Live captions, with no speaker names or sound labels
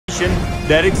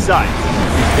that excites.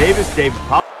 Davis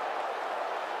pop.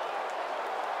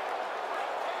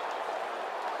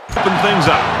 Open things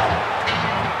up.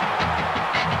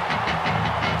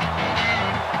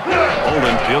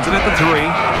 Holden fields it at the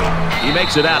 3. He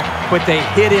makes it out. But they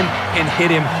hit him and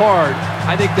hit him hard.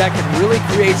 I think that can really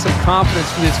create some confidence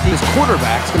for this team. This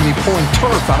quarterback's going to be pulling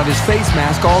turf out of his face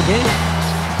mask all game.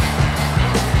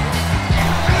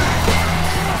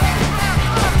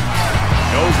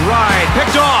 Goes right,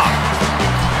 picked off.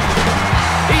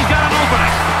 He's got an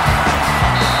opening.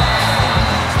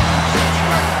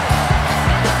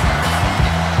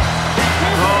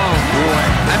 Oh, boy.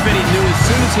 I bet he knew as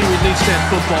soon as he released that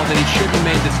football that he shouldn't have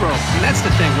made the throw. And that's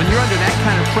the thing. When you're under that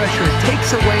kind of pressure, it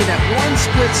takes away that one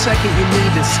split second you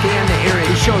need to scan the area.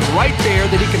 He shows right there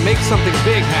that he can make something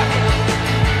big happen.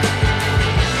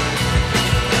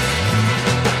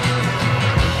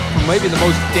 Maybe the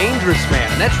most dangerous man,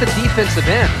 and that's the defensive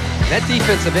end. That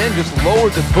defensive end just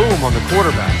lowered the boom on the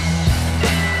quarterback.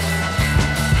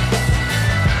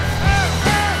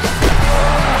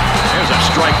 There's a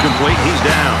strike complete. He's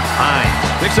down. Hines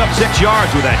picks up 6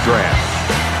 yards with that grab.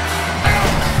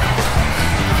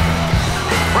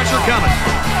 Pressure coming.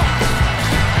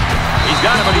 He's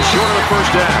got him, but he's short of the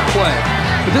first down. Play.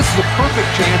 But this is a perfect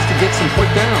chance to get some put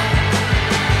down.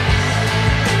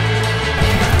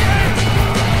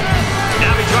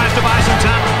 Tries to buy some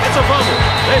time. It's a fumble.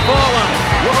 They fall on it.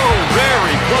 Whoa,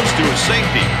 very close to his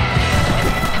safety.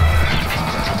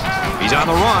 He's on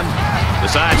the run.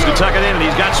 Decides to tuck it in, and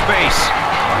he's got space.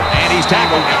 And he's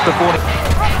tackled at the 40.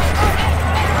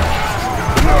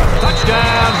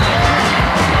 Touchdown.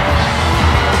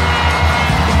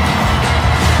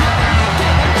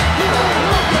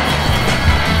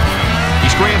 He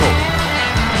scrambled.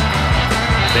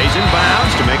 Stays in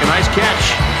bounds to make a nice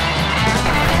catch.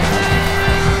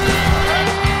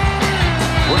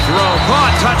 Throw,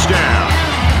 caught, touchdown.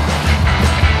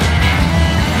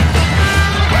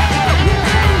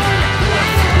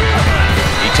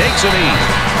 He takes a knee.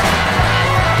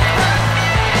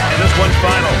 And this one's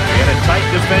final in a tight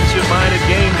defensive-minded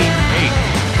game, 8.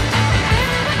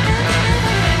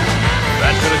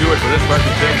 That's going to do it for this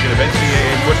presentation of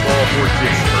NCAA Football 14.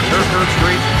 For Turner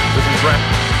Street, this is Brett.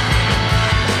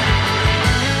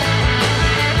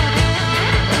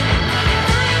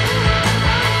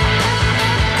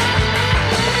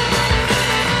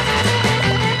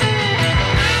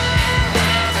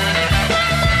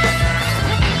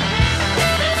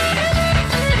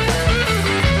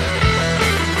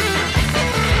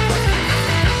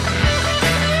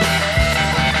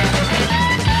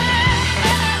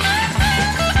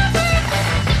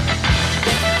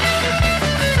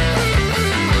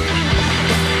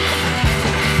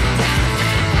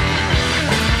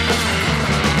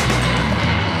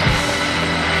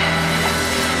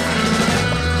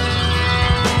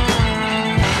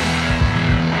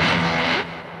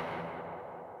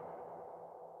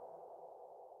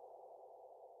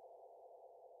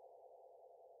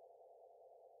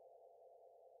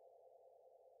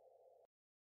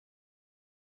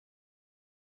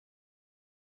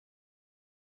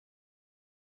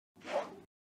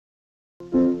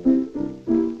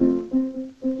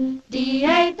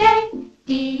 D-A-day,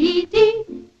 D-E-D,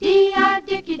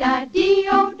 D-I-dicky-di,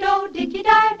 D-O-do,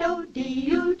 dicky-di-do,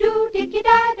 D-U-do,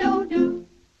 dicky-di-do-do.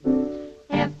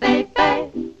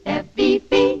 F-A-F-A,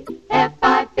 F-B-B,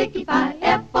 F-I-Bicky-Fi,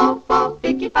 F-O-Fo,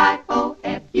 Bicky-Fi-Fo,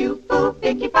 F-U-Foo,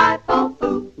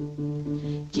 Bicky-Fi-Fo-Foo.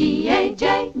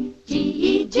 G-A-J,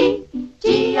 G-E-G,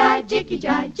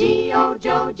 G-I-Jicky-Jai,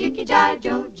 G-O-Jo,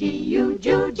 Jicky-Jai-Jo,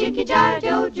 G-U-Ju,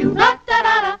 Jicky-Jai-Jo-Ju,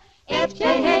 la-da-da-da,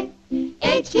 F-J-A,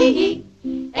 H-E-E,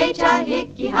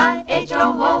 H-I-Hicky-Hi,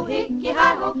 H-O-Ho,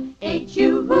 Hicky-Hi-Ho,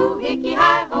 H-U-Hoo,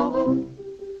 Hicky-Hi-Ho.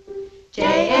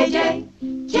 J-A-J,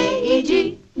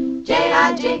 J-E-G,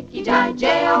 J-I-Jicky-Jai,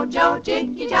 J-O-Jo,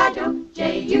 Jicky-Jai-Jo,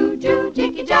 J-U-Ju,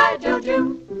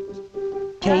 Jicky-Jai-Jo-Ju.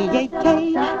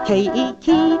 K-A-K, K-E-K,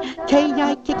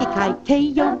 K-I-Kicky-Kai,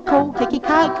 K-O-Ko,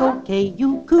 Kicky-Kai-Ko,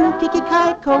 K-U-Koo,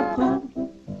 Kicky-Kai-Ko-Koo.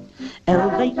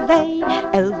 L-A-Lay,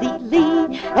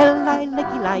 L-E-Lee,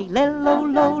 L-I-Licky-Lie,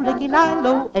 L-O-Lo,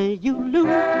 Licky-Lie-Lo, L-U-Loo.